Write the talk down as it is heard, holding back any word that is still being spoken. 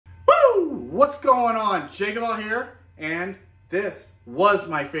What's going on? JakeOfALL here, and this was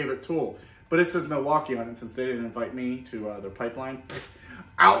my favorite tool, but it says Milwaukee on it since they didn't invite me to their pipeline.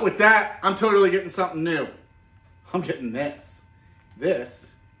 Out with that, I'm totally getting something new. I'm getting this.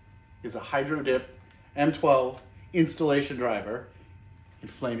 This is a Hydro Dip M12 installation driver in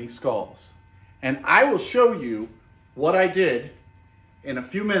Flaming Skulls. And I will show you what I did in a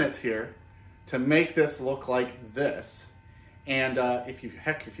few minutes here to make this look like this. And if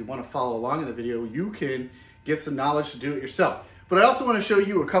you want to follow along in the video, you can get some knowledge to do it yourself. But I also want to show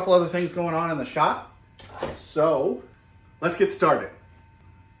you a couple other things going on in the shop. So let's get started.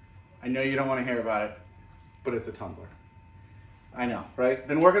 I know you don't want to hear about it, but it's a tumbler. I know, right?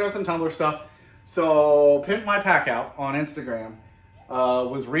 Been working on some tumbler stuff. So Pimp My PACKOUT on Instagram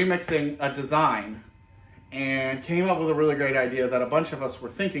was remixing a design and came up with a really great idea that a bunch of us were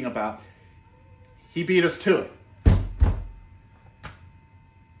thinking about. He beat us to it.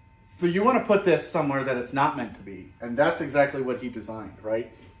 So you want to put this somewhere that it's not meant to be. And that's exactly what he designed,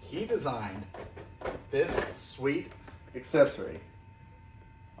 right? He designed this sweet accessory.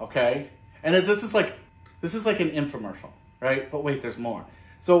 Okay? And this is like an infomercial, right? But wait, there's more.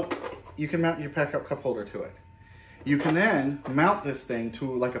 So you can mount your PACKOUT cup holder to it. You can then mount this thing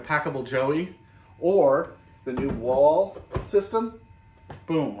to like a Packible Joey or the new wall system.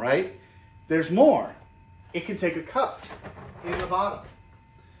 Boom, right? There's more. It can take a cup in the bottom.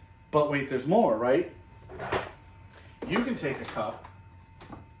 But wait, there's more, right? You can take a cup,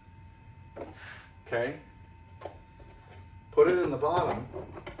 okay, put it in the bottom,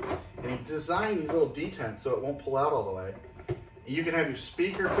 and he designed these little detents so it won't pull out all the way. You can have your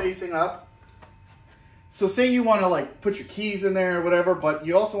speaker facing up. So say you want to like put your keys in there or whatever, but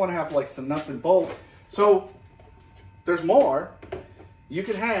you also want to have like some nuts and bolts. So there's more. You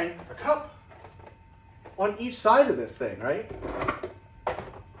can hang a cup on each side of this thing, right?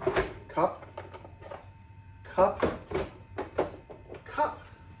 Cup, cup, cup.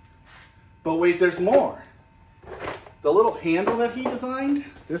 But wait, there's more. The little handle that he designed,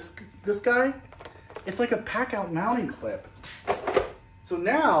 this guy, it's like a PACKOUT mounting clip. So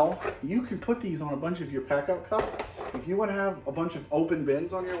now you can put these on a bunch of your PACKOUT cups. If you want to have a bunch of open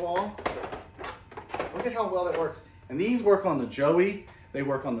bins on your wall, look at how well that works. And these work on the Joey, they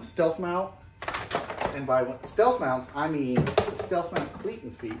work on the stealth mount. And by stealth mounts, I mean the stealth mount cleat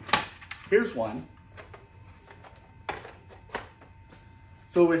and feet. Here's one.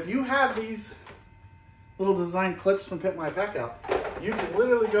 So if you have these little design clips from Pimp My PACKOUT, you can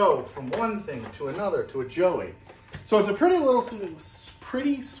literally go from one thing to another to a Joey. So it's a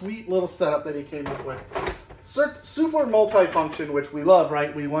pretty sweet little setup that he came up with. Super multi-function, which we love,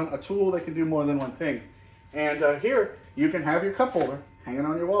 right? We want a tool that can do more than one thing. And here, you can have your cup holder hanging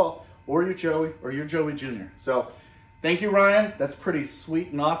on your wall, or your Joey, or your Joey Jr. So thank you, Ryan. That's pretty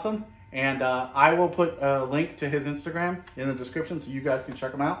sweet and awesome. And I will put a link to his Instagram in the description so you guys can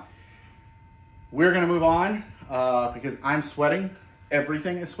check him out. We're going to move on because I'm sweating.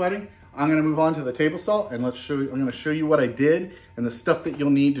 Everything is sweating. I'm going to move on to the table saw, and I'm going to show you what I did and the stuff that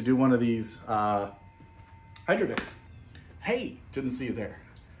you'll need to do one of these Hydro Dips. Hey, didn't see you there.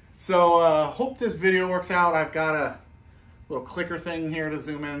 So hope this video works out. I've got a little clicker thing here to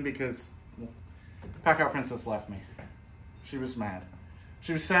zoom in because PACKOUT Princess left me. She was mad.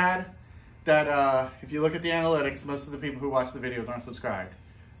 She was sad that if you look at the analytics, most of the people who watch the videos aren't subscribed.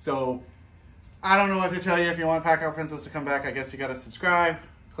 So I don't know what to tell you. If you want PACKOUT Princess to come back, I guess you got to subscribe,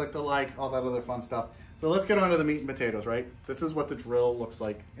 click the like, all that other fun stuff. So let's get on to the meat and potatoes, right? This is what the drill looks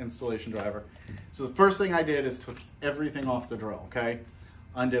like, installation driver. So the first thing I did is took everything off the drill, okay?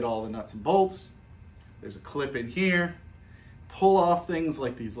 Undid all the nuts and bolts. There's a clip in here. Pull off things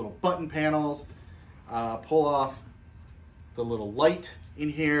like these little button panels. Pull off the little light in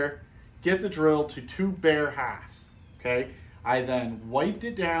here. Get the drill to 2 bare halves, okay? I then wiped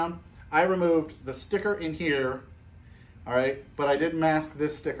it down. I removed the sticker in here, all right? But I did mask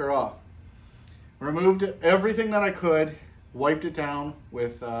this sticker off. Removed everything that I could, wiped it down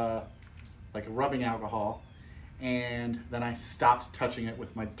with like a rubbing alcohol, and then I stopped touching it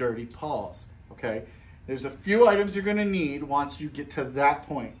with my dirty paws, okay? There's a few items you're gonna need once you get to that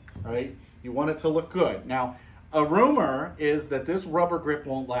point, right? You want it to look good. Now, a rumor is that this rubber grip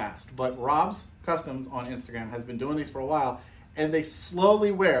won't last, but Rob's Customs on Instagram has been doing these for a while, and they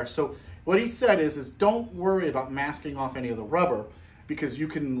slowly wear. So what he said is don't worry about masking off any of the rubber, because you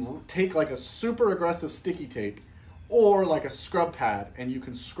can take like a super aggressive sticky tape or like a scrub pad, and you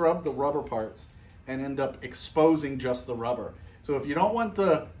can scrub the rubber parts and end up exposing just the rubber. So if you don't want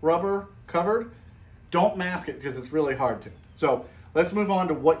the rubber covered, don't mask it because it's really hard to. So let's move on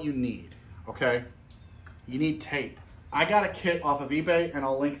to what you need, okay? You need tape. I got a kit off of eBay and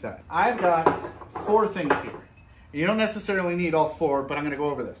I'll link that. I've got 4 things here. You don't necessarily need all 4, but I'm gonna go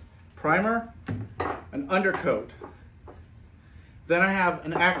over this. Primer, an undercoat, then I have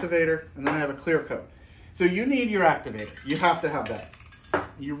an activator, and then I have a clear coat. So you need your activator. You have to have that.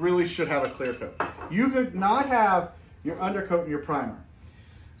 You really should have a clear coat. You could not have your undercoat and your primer.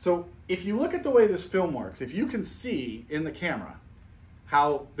 So if you look at the way this film works, if you can see in the camera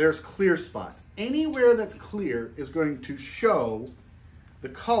how there's clear spots, anywhere that's clear is going to show the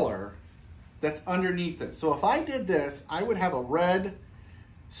color that's underneath it. So if I did this, I would have a red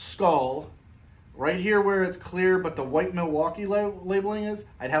skull right here where it's clear, but the white Milwaukee labeling is,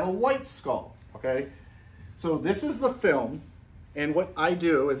 I'd have a white skull, okay? So this is the film, and what I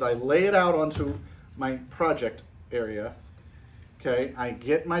do is I lay it out onto my project area, okay? I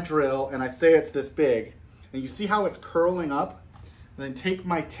get my drill, and I say it's this big, and you see how it's curling up? And then take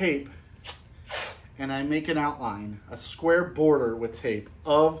my tape, and I make an outline, a square border with tape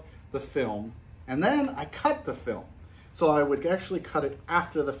of the film, and then I cut the film. So I would actually cut it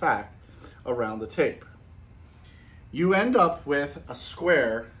after the fact around the tape. You end up with a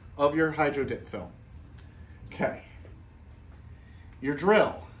square of your hydro dip film. Okay. Your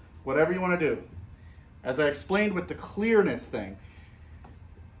drill, whatever you want to do. As I explained with the clearness thing,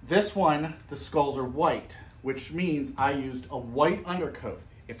 this one, the skulls are white, which means I used a white undercoat.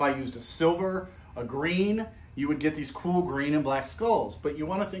 If I used a silver, a green, you would get these cool green and black skulls. But you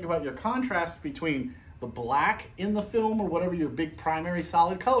want to think about your contrast between the black in the film, or whatever your big primary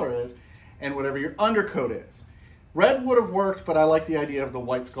solid color is, and whatever your undercoat is. Red would have worked, but I like the idea of the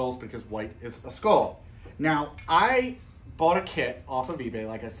white skulls because white is a skull. Now, I bought a kit off of eBay,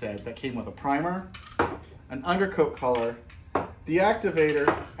 like I said, that came with a primer, an undercoat color, the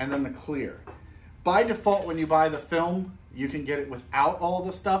activator, and then the clear. By default, when you buy the film, you can get it without all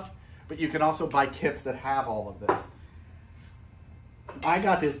the stuff, but you can also buy kits that have all of this. I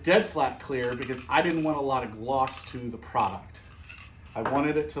got this dead flat clear because I didn't want a lot of gloss to the product. I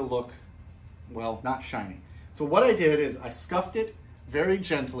wanted it to look, well, not shiny. So what I did is I scuffed it very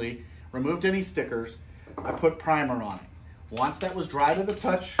gently, removed any stickers, I put primer on it. Once that was dry to the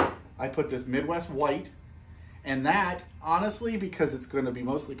touch, I put this Midwest white, and that, honestly, because it's going to be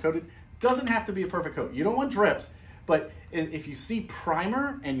mostly coated, doesn't have to be a perfect coat. You don't want drips, but if you see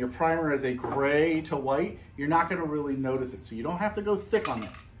primer and your primer is a gray to white, you're not going to really notice it. So you don't have to go thick on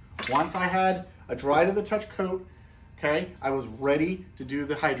this. Once I had a dry to the touch coat, okay, I was ready to do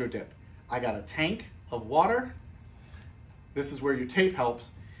the hydro dip. I got a tank of water. This is where your tape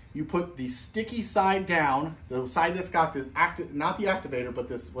helps. You put the sticky side down, the side that's got the not the activator, but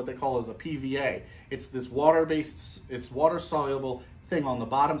this, what they call is a PVA. It's this water-based, it's water-soluble thing on the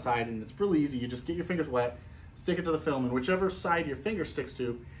bottom side, and it's really easy. You just get your fingers wet, stick it to the film, and whichever side your finger sticks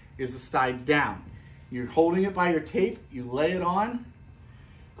to is the side down. You're holding it by your tape, you lay it on.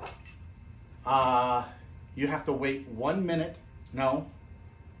 You have to wait 1 minute. No,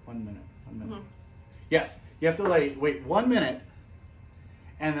 1 minute, 1 minute. Mm-hmm. Yes, you have to wait 1 minute,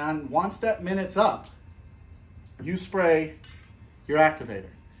 and then once that minute's up, you spray your activator.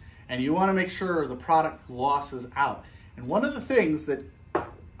 And you want to make sure the product glosses out. And one of the things that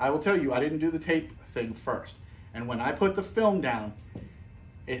I will tell you, I didn't do the tape thing first. And when I put the film down,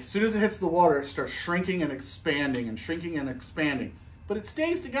 as soon as it hits the water, it starts shrinking and expanding and shrinking and expanding. But it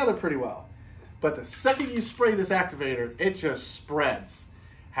stays together pretty well. But the second you spray this activator, it just spreads.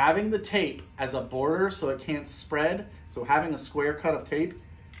 Having the tape as a border so it can't spread, so having a square cut of tape,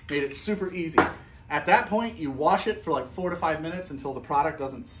 made it super easy. At that point, you wash it for like 4 to 5 minutes until the product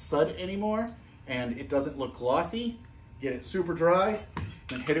doesn't sud anymore and it doesn't look glossy. Get it super dry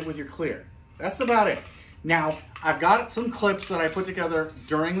and hit it with your clear. That's about it. Now, I've got some clips that I put together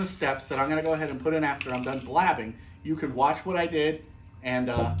during the steps that I'm gonna go ahead and put in after I'm done blabbing. You can watch what I did and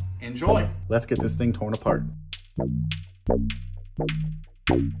enjoy. Let's get this thing torn apart.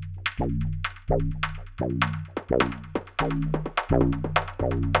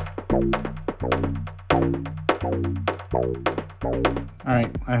 All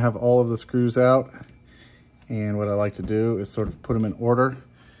right, I have all of the screws out, and what I like to do is sort of put them in order,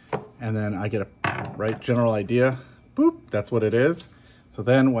 and then I get a general idea. Boop, that's what it is. So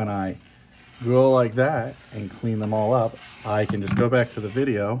then when I go like that and clean them all up, I can just go back to the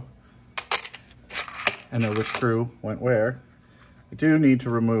video and know which screw went where. I do need to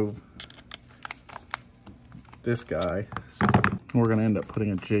remove this guy. We're gonna end up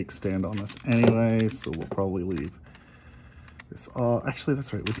putting a Jake stand on this anyway, so we'll probably leave this all. Actually,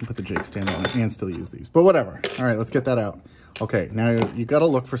 that's right, we can put the Jake stand on it and still use these, but whatever. All right, let's get that out. Okay, now you gotta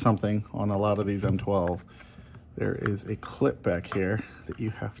look for something on a lot of these M12. There is a clip back here that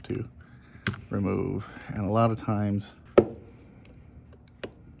you have to remove, and a lot of times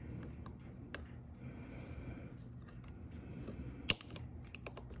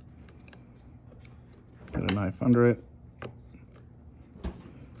knife under it.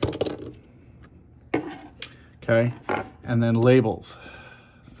 Okay, and then labels.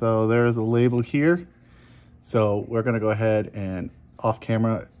 So there's a label here. So we're gonna go ahead and off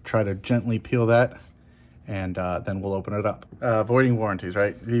camera, try to gently peel that, and then we'll open it up. Voiding warranties,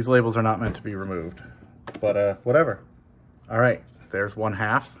 right? These labels are not meant to be removed, but whatever. All right, there's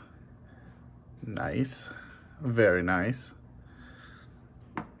 1/2. Nice, very nice.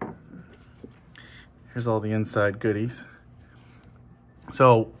 Here's all the inside goodies.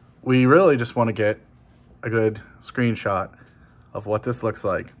 So we really just want to get a good screenshot of what this looks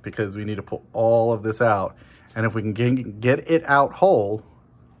like, because we need to pull all of this out. And if we can get it out whole,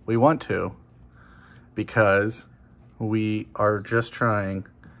 we want to, because we are just trying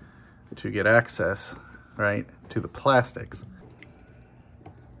to get access, right, to the plastics.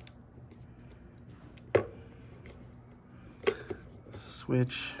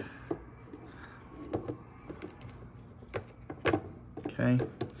 Switch. Okay,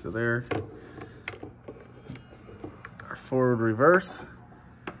 so there, our forward reverse.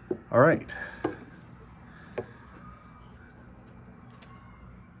 All right.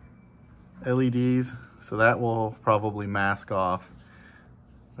 LEDs, so that will probably mask off.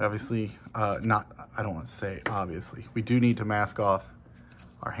 Obviously, I don't want to say obviously. We do need to mask off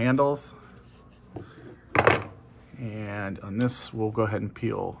our handles. And on this, we'll go ahead and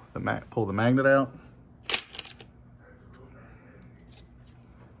pull the magnet out.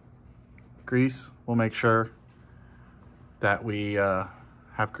 Grease, we'll make sure that we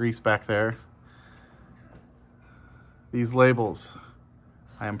have grease back there. These labels,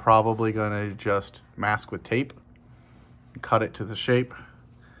 I am probably gonna just mask with tape and cut it to the shape.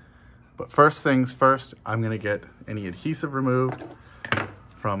 But first things first, I'm gonna get any adhesive removed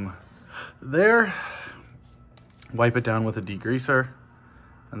from there, wipe it down with a degreaser,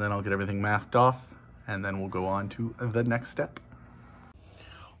 and then I'll get everything masked off, and then we'll go on to the next step.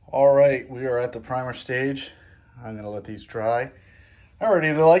 All right, we are at the primer stage. I'm gonna let these dry. I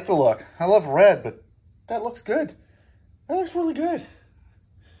already like the look. I love red, but that looks good. That looks really good.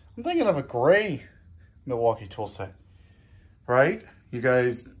 I'm thinking of a gray Milwaukee tool set, right? You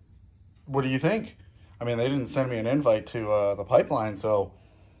guys, what do you think? I mean, they didn't send me an invite to the pipeline, so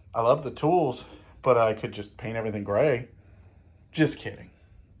I love the tools, but I could just paint everything gray. Just kidding.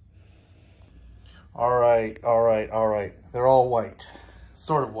 All right. They're all white,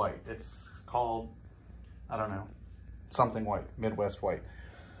 sort of white. It's called, I don't know, something white, Midwest white.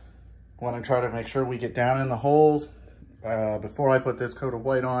 I want to try to make sure we get down in the holes. Before I put this coat of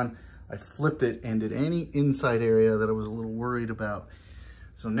white on, I flipped it and did any inside area that I was a little worried about.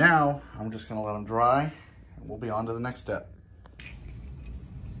 So now I'm just gonna let them dry and we'll be on to the next step.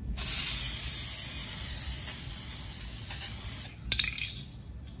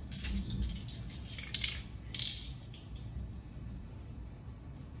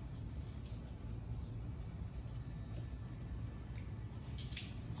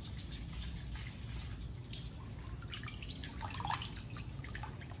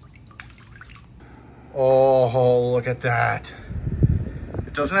 Oh, look at that.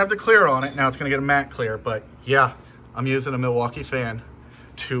 It doesn't have the clear on it. Now it's gonna get a matte clear, but yeah, I'm using a Milwaukee fan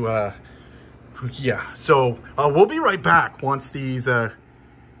to, yeah. So we'll be right back once these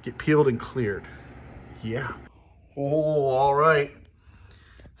get peeled and cleared. Yeah. Oh, all right.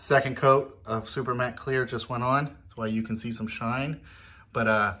 Second coat of super matte clear just went on. That's why you can see some shine.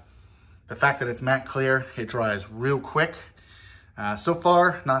 But the fact that it's matte clear, it dries real quick. So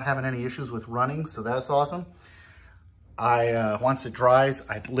far, not having any issues with running, so that's awesome. Once it dries,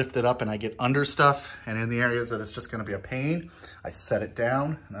 I lift it up and I get under stuff, and in the areas that it's just gonna be a pain, I set it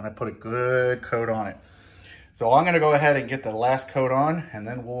down and then I put a good coat on it. So I'm gonna go ahead and get the last coat on, and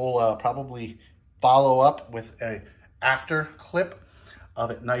then we'll probably follow up with a after clip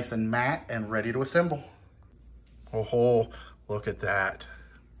of it nice and matte and ready to assemble. Oh, look at that.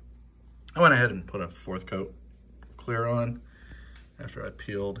 I went ahead and put a fourth coat clear on after I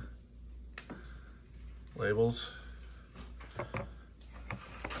peeled labels.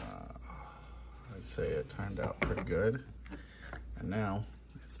 I'd say it turned out pretty good. And now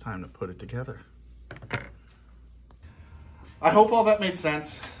it's time to put it together. I hope all that made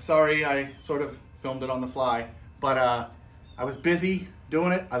sense. Sorry, I sort of filmed it on the fly, but I was busy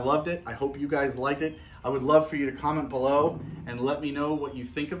doing it. I loved it. I hope you guys liked it. I would love for you to comment below and let me know what you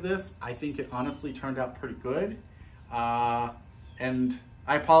think of this. I think it honestly turned out pretty good. And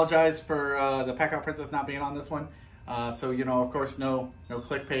I apologize for the PACKOUT Princess not being on this one. So, you know, of course, no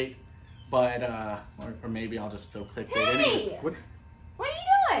clickbait, but, or maybe I'll just throw clickbait anyways. What are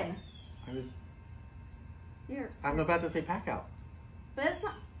you doing? I'm about to say PACKOUT. But it's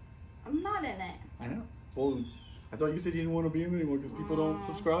not, I'm not in it. I know. Well, I thought you said you didn't want to be in anymore because people don't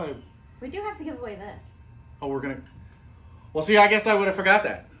subscribe. We do have to give away this. Oh, we're gonna. Well, see, I guess I would have forgot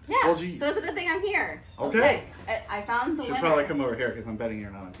that. Yeah. Well, geez. So it's a good thing I'm here. Okay. I found the winner. Should probably come over here because I'm betting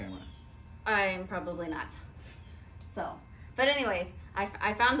you're not on camera. I'm probably not. So, but anyways,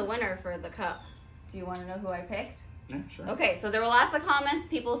 I found the winner for the cup. Do you want to know who I picked? Yeah, sure. Okay, so there were lots of comments.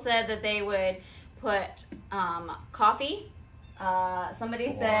 People said that they would put coffee.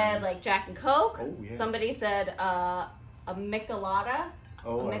 Somebody said like Jack and Coke. Oh, yeah. Somebody said a Michelada.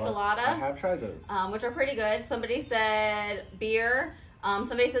 Oh, a Michelada. I have tried those. Which are pretty good. Somebody said beer.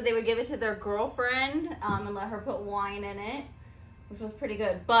 Somebody said they would give it to their girlfriend and let her put wine in it, which was pretty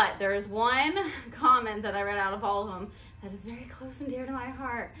good. But there is one comment that I read out of all of them that is very close and dear to my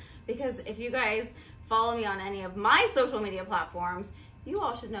heart, because if you guys follow me on any of my social media platforms, you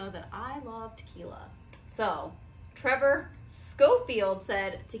all should know that I love tequila. So Trevor Schofield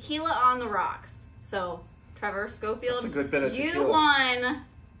said tequila on the rocks. So Trevor Schofield, that's a good bit of tequila. You won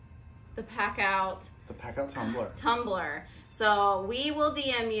the PACKOUT. The PACKOUT Tumbler. So we will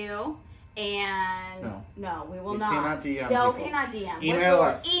DM you, and no, we will not. Cannot DM. No, people. cannot DM. Email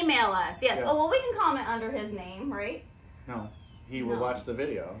us. Email us. Yes. Oh well, we can comment under his name, right? No, he will watch the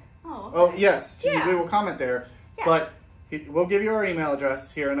video. Oh. Okay. Oh yes, yeah. We will comment there, but we'll give you our email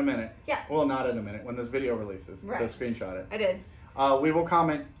address here in a minute. Yeah. Well, not in a minute when this video releases. Right. So screenshot it. I did. We will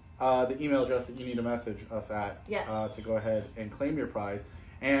comment the email address that you need to message us at. Yes. To go ahead and claim your prize,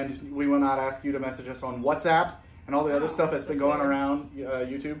 and we will not ask you to message us on WhatsApp and all the other stuff that's been going around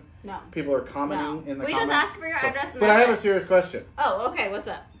YouTube. No. People are commenting in the comments. We just ask for your address. But I have a serious question. Oh, okay. What's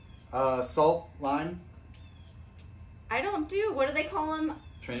up? Salt, lime. I don't do. What do they call them?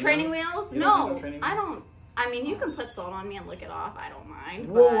 Training wheels? You No, don't do training I wheels? don't. I mean, you can put salt on me and lick it off. I don't mind.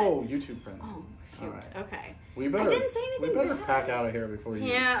 Whoa, YouTube friendly. Oh, shoot. All right. Okay. We better. I didn't say anything We better bad. pack out of here before you.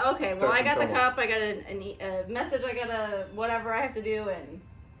 Yeah. Okay. start Well, I some got the trouble. cup. I got a message. I got a whatever I have to do, and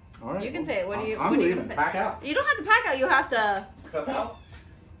All right. you can say it. What do you? I'm what do you leaving. say? Pack out. You don't have to pack out. You have to Cup out.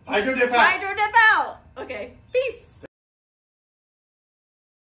 Hydro dip out. hydro dip out. Okay. Peace.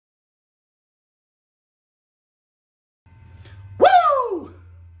 Woo!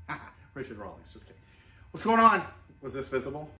 Richard Rawlings. Just kidding. What's going on? Was this visible?